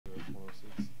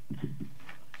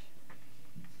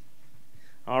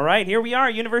All right, here we are,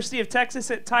 University of Texas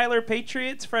at Tyler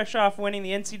Patriots, fresh off winning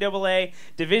the NCAA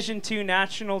Division II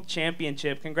National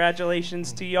Championship.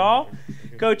 Congratulations to y'all.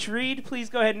 Coach Reed, please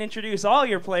go ahead and introduce all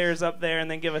your players up there and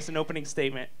then give us an opening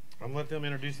statement. I'm going to let them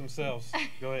introduce themselves.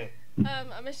 Go ahead.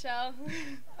 I'm Michelle.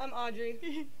 I'm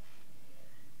Audrey.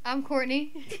 I'm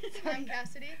Courtney. I'm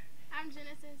Cassidy. I'm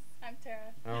Genesis. I'm Tara.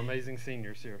 Our amazing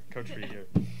seniors here. Coach Reed here.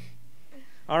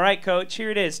 All right, Coach, here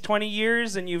it is. 20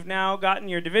 years, and you've now gotten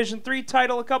your Division III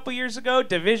title a couple years ago,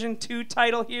 Division II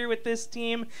title here with this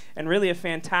team, and really a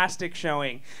fantastic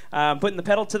showing. Putting the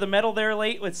pedal to the metal there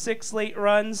late with 6 late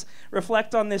runs.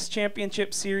 Reflect on this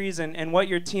championship series and what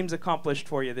your team's accomplished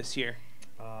for you this year.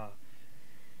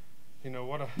 You know,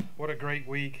 what a great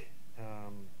week,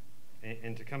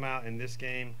 and to come out in this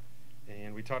game,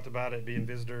 and we talked about it being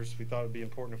visitors. We thought it would be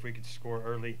important if we could score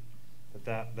early,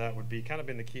 that would be kind of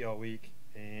been the key all week.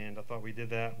 And I thought we did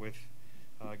that with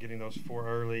getting those 4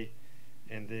 early,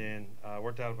 and then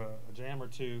worked out of a jam or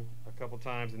two a couple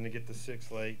times, and to get the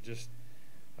 6 late. Just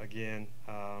again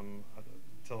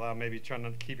to allow maybe trying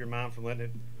to keep your mind from letting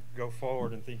it go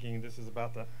forward and thinking this is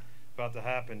about to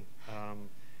happen.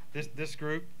 This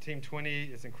group, Team 20,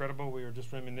 is incredible. We were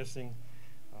just reminiscing.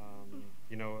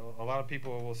 You know, a lot of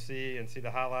people will see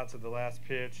the highlights of the last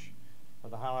pitch or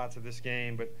the highlights of this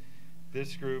game, but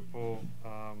this group will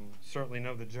certainly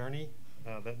know the journey.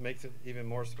 That makes it even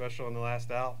more special in the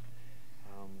last out.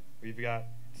 We've got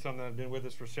some that have been with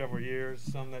us for several years,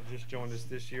 some that just joined us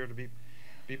this year to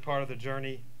be part of the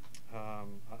journey.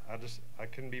 I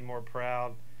couldn't be more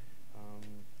proud.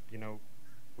 You know,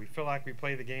 we feel like we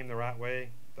play the game the right way,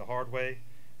 the hard way,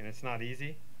 and it's not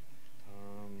easy.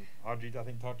 Audrey, I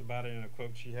think, talked about it in a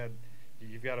quote she had.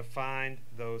 You've got to find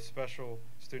those special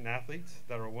student athletes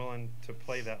that are willing to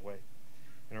play that way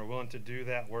and are willing to do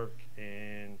that work.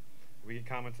 And we get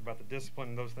comments about the discipline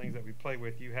and those things that we play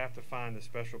with. You have to find the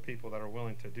special people that are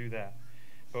willing to do that,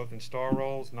 both in star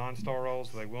roles, non-star roles.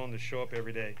 They're willing to show up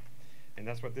every day. And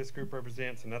that's what this group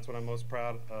represents, and that's what I'm most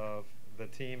proud of. The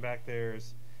team back there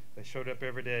is they showed up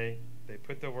every day. They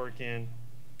put the work in.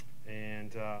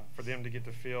 And for them to get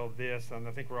to feel this, and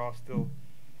I think we're all still,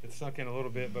 it's sunk in a little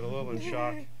bit, but a little in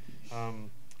shock.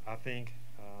 I think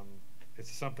it's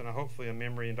something, hopefully a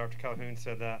memory, and Dr. Calhoun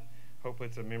said that, hopefully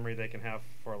it's a memory they can have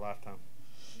for a lifetime.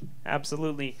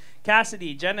 Absolutely.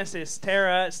 Cassidy, Genesis,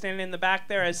 Tara, standing in the back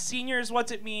there. As seniors,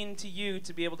 what's it mean to you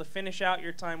to be able to finish out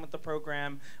your time with the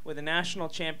program with a national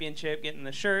championship, getting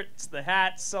the shirts, the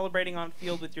hats, celebrating on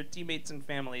field with your teammates and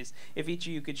families? If each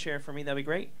of you could share for me, that'd be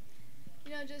great.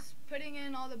 You know, just putting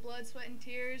in all the blood, sweat, and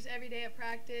tears every day at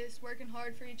practice, working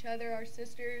hard for each other, our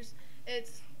sisters.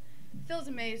 It feels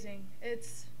amazing.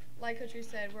 It's, like Coach Reed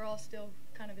said, we're all still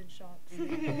kind of in shock. This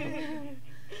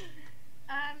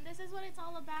is what it's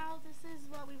all about. This is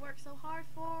what we work so hard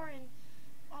for, and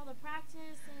all the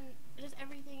practice and just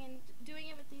everything. And doing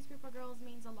it with these group of girls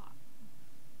means a lot.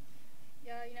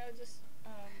 Yeah, you know, just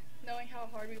knowing how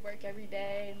hard we work every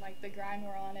day and like the grind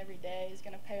we're on every day is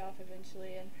going to pay off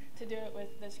eventually, and to do it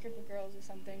with this group of girls is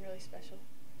something really special.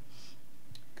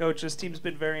 Coach, this team's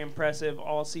been very impressive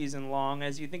all season long.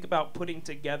 As you think about putting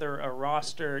together a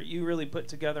roster, you really put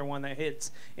together one that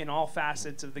hits in all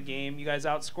facets of the game. You guys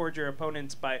outscored your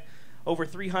opponents by over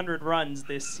 300 runs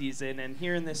this season, and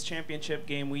here in this championship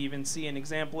game we even see an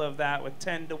example of that with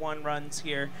 10-1 runs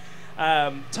here.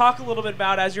 Talk a little bit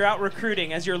about, as you're out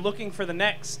recruiting, as you're looking for the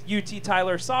next UT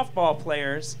Tyler softball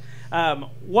players,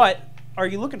 what are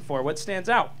you looking for? What stands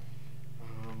out?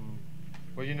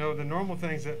 Well, you know, the normal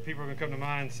things that people are going to come to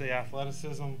mind, say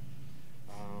athleticism.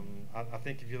 I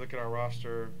think if you look at our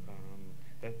roster,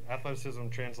 that athleticism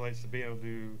translates to being able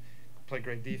to play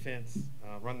great defense,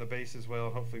 run the base as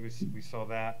well. Hopefully we saw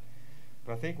that.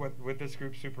 But I think what this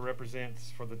group super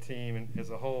represents for the team and as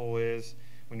a whole is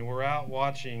when we're out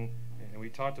watching, and we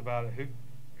talked about it,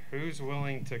 who's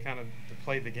willing to kind of to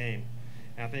play the game.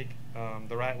 And I think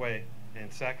the right way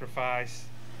and sacrifice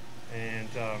and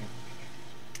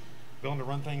willing to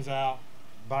run things out,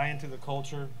 buy into the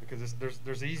culture, because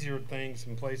there's easier things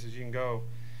and places you can go.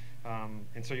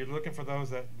 And so you're looking for those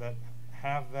that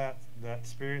have that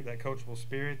spirit, that coachable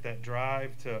spirit, that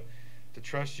drive to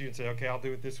trust you and say, okay, I'll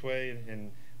do it this way, and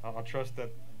I'll trust that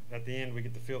at the end we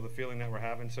get to feel the feeling that we're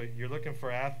having. So you're looking for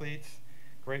athletes,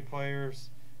 great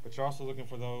players, but you're also looking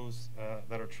for those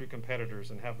that are true competitors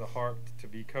and have the heart to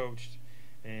be coached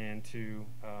and to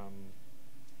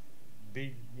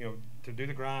be, you know, to do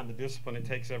the grind, the discipline it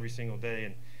takes every single day.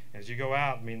 And as you go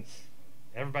out, I mean,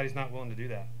 everybody's not willing to do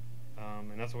that.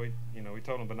 And that's what we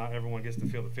told them, but not everyone gets to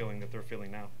feel the feeling that they're feeling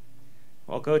now.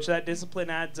 Well, Coach, that discipline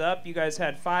adds up. You guys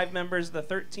had 5 members of the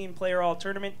 13-player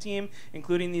all-tournament team,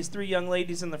 including these 3 young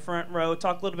ladies in the front row.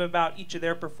 Talk a little bit about each of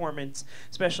their performance,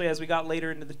 especially as we got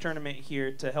later into the tournament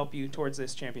here to help you towards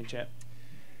this championship.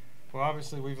 Well,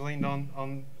 obviously, we've leaned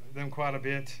on them quite a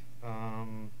bit.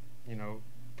 You know,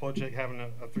 Project having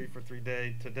a 3-for-3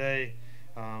 day today,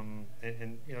 and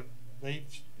you know, they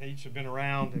each have been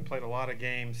around and played a lot of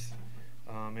games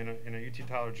in a UT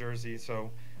Tyler jersey. So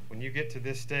when you get to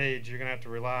this stage, you're going to have to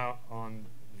rely on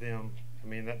them. I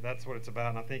mean, that's what it's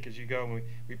about. And I think as you go, when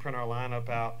we print our lineup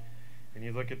out and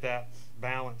you look at that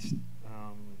balanced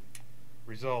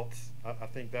results, I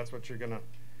think that's what you're going to,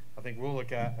 I think we'll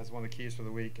look at as one of the keys for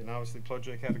the week. And obviously,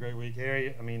 Project had a great week.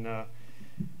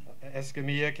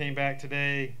 Escamilla came back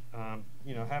today.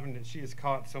 You know, she has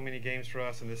caught so many games for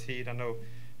us in this heat. I know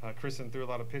Kristen threw a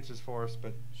lot of pitches for us,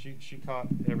 but she caught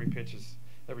every pitch.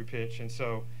 And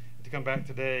so to come back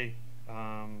today,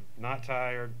 not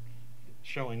tired,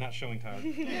 not showing tired,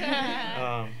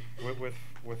 with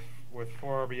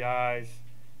 4 RBIs,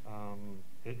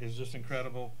 is just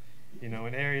incredible. You know,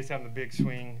 and Aries having a big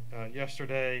swing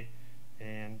yesterday.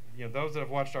 And, you know, those that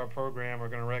have watched our program are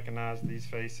going to recognize these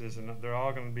faces, and they're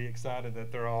all going to be excited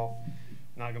that they're all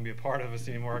not going to be a part of us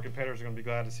anymore. Our competitors are going to be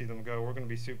glad to see them go. We're going to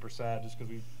be super sad just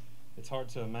because it's hard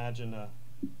to imagine a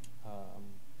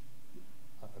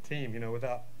team, you know,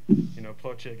 without, you know,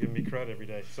 Plochek giving me credit every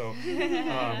day. So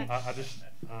I just,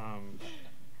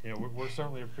 you know, we're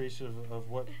certainly appreciative of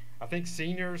what I think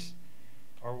seniors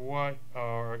are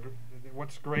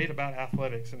what's great about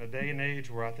athletics in a day and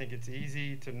age where I think it's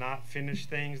easy to not finish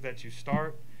things that you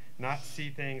start, not see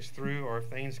things through, or if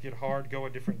things get hard, go a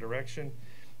different direction.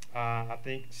 I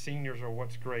think seniors are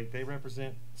what's great. They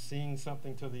represent seeing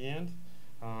something to the end,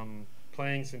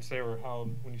 playing since they were how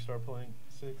old when you started playing?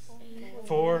 6?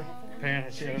 4?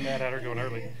 Parent, she had a mad at her going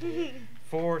early.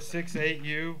 4, 6, 8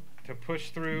 U to push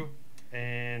through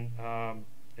and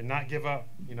not give up,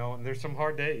 you know. And there's some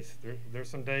hard days. There's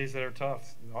some days that are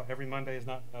tough. Every Monday is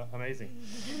not amazing.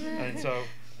 And so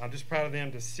I'm just proud of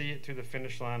them to see it to the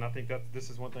finish line. I think that this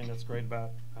is one thing that's great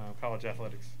about college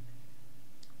athletics.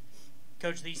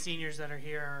 Coach, these seniors that are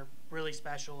here are really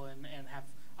special and have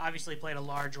obviously played a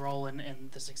large role in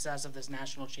the success of this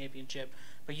national championship.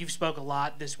 But you've spoke a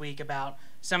lot this week about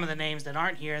some of the names that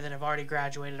aren't here that have already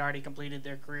graduated, already completed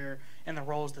their career, and the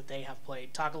roles that they have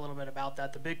played. Talk a little bit about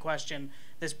that. The big question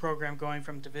this program going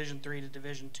from Division III to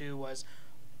Division II was,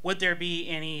 would there be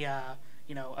any a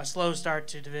slow start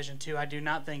to Division II? I do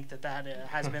not think that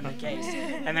has been the case.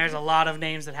 And there's a lot of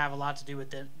names that have a lot to do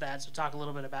with that. So talk a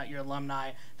little bit about your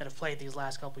alumni that have played these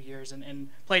last couple of years and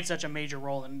played such a major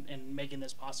role in making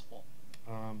this possible.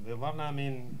 The alumni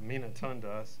mean a ton to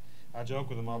us. I joke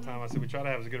with them all the time. I said we try to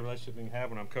have as good a relationship we can have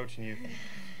when I'm coaching you.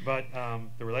 But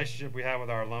the relationship we have with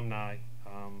our alumni,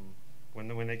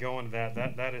 when they go into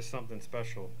that is something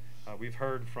special. We've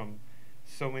heard from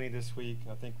so many this week.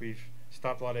 I think we've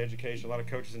stopped a lot of education. A lot of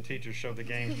coaches and teachers showed the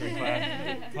games during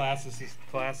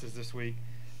classes this week.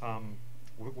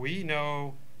 We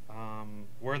know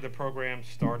where the program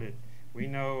started. We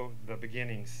know the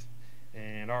beginnings,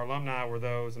 and our alumni were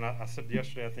those. And I said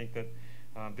yesterday, I think that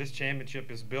this championship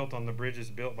is built on the bridges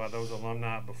built by those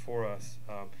alumni before us.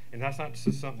 And that's not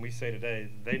just something we say today.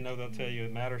 They know, they'll tell you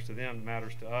it matters to them, it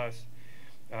matters to us.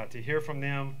 To hear from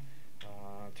them,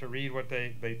 to read what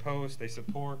they post, they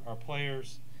support our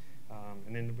players.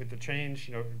 And then with the change,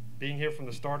 you know, being here from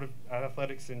the start of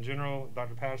athletics in general,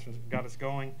 Dr. Patterson got us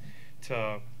going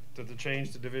to the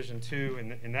change to Division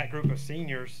II, and that group of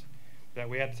seniors that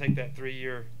we had to take that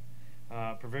 3-year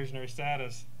provisionary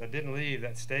status that didn't leave,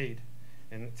 that stayed.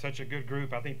 And it's such a good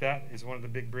group. I think that is one of the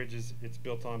big bridges it's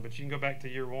built on. But you can go back to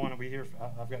year 1, and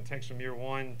I've got texts from year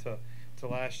 1 to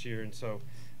last year, and so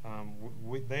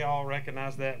they all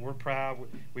recognize that. We're proud.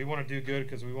 We want to do good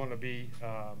because we want to be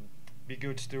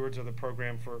good stewards of the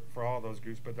program for all those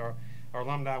groups. But our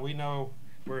alumni, we know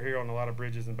we're here on a lot of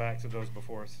bridges and backs of those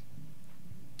before us.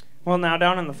 Well, now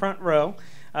down in the front row,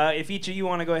 if each of you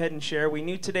want to go ahead and share, we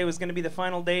knew today was going to be the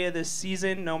final day of this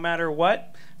season, no matter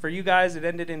what. For you guys, it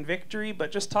ended in victory,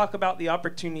 but just talk about the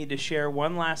opportunity to share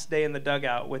one last day in the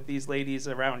dugout with these ladies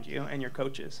around you and your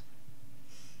coaches.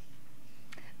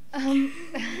 There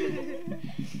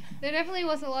definitely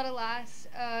was a lot of laughs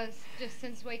just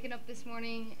since waking up this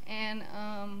morning, and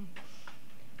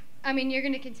I mean, you're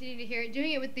going to continue to hear it.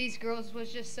 Doing it with these girls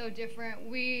was just so different.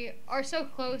 We are so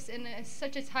close, and it's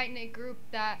such a tight-knit group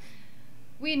that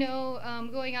we know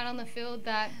going out on the field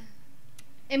that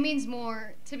it means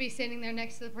more to be sitting there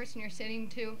next to the person you're sitting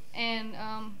to. And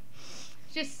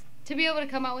just to be able to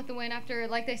come out with the win after,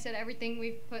 like they said, everything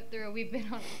we've put through. We've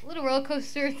been on a little roller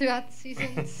coaster throughout the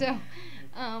season. So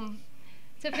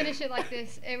to finish it like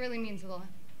this, it really means a lot.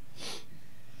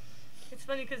 It's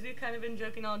funny because we've kind of been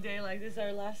joking all day, like this is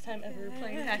our last time ever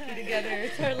playing hockey together.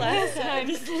 It's our last time,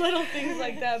 just little things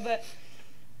like that. But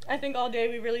I think all day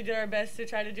we really did our best to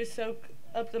try to just soak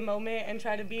up the moment and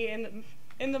try to be in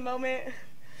the moment,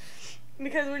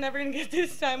 because we're never going to get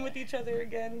this time with each other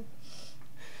again.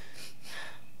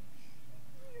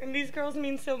 And these girls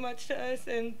mean so much to us,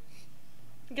 and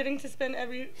getting to spend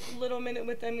every little minute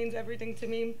with them means everything to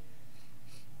me.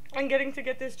 And getting to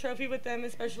get this trophy with them,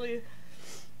 especially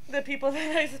the people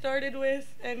that I started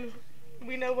with, and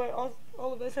we know what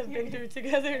all of us have been through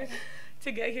together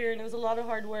to get here, and it was a lot of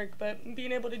hard work, but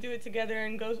being able to do it together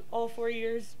and go all 4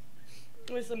 years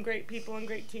with some great people and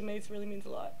great teammates really means a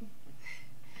lot.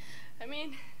 I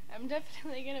mean, I'm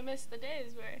definitely going to miss the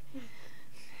days where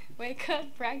wake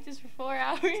up, practice for 4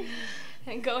 hours,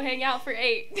 and go hang out for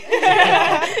 8.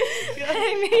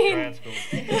 I mean,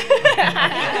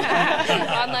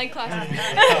 online classes.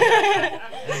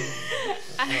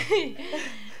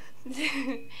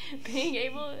 Being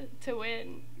able to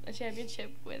win a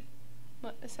championship with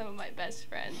some of my best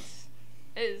friends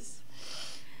is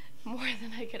more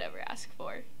than I could ever ask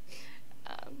for.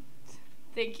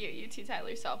 Thank you, UT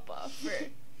Tyler Softball, for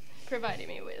providing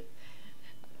me with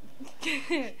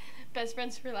best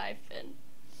friends for life and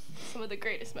some of the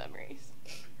greatest memories.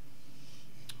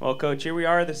 Well, Coach, here we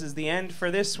are. This is the end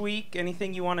for this week.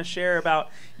 Anything you want to share about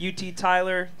UT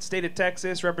Tyler, state of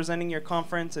Texas, representing your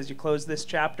conference as you close this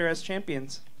chapter as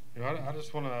champions? You know, I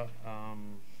just want to,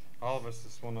 all of us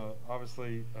just want to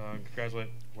obviously congratulate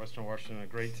Western Washington, a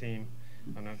great team,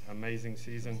 an amazing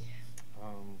season.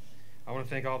 I want to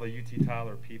thank all the UT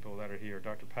Tyler people that are here,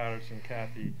 Dr. Patterson,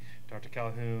 Kathy, Dr.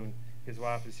 Calhoun, his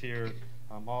wife is here,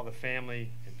 all the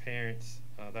family and parents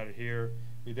that are here.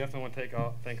 We definitely want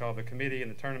to thank all the committee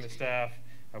and the tournament staff.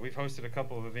 We've hosted a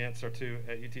couple of events or two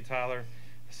at UT Tyler,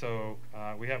 so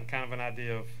we have kind of an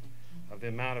idea of the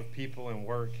amount of people and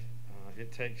work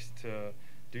it takes to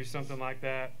do something like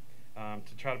that,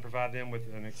 to try to provide them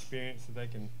with an experience that they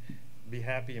can be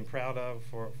happy and proud of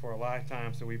for a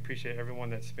lifetime. So we appreciate everyone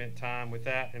that spent time with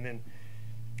that. And then,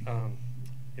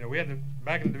 you know, we had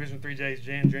back in the Division III J's,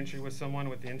 Jan Gentry was someone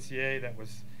with the NCAA that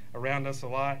was around us a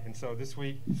lot. And so this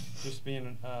week, just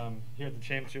being here at the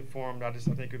championship forum, I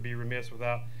think it would be remiss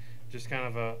without just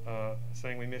kind of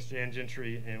saying we miss Jan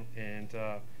Gentry and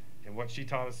what she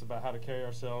taught us about how to carry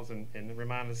ourselves and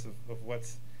remind us of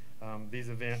what's these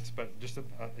events. But just a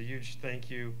huge thank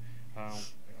you,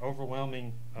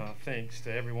 overwhelming thanks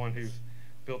to everyone who's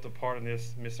built a part in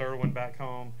this. Miss Irwin back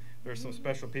home, there's some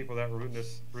special people that were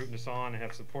rooting us on and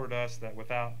have supported us, that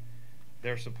without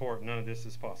their support, none of this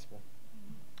is possible.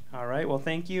 All right, well,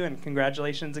 thank you, and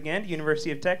congratulations again to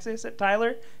University of Texas at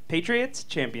Tyler, Patriots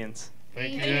champions.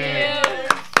 Thank you. Thank you.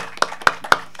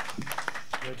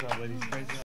 Great job, ladies. Great job.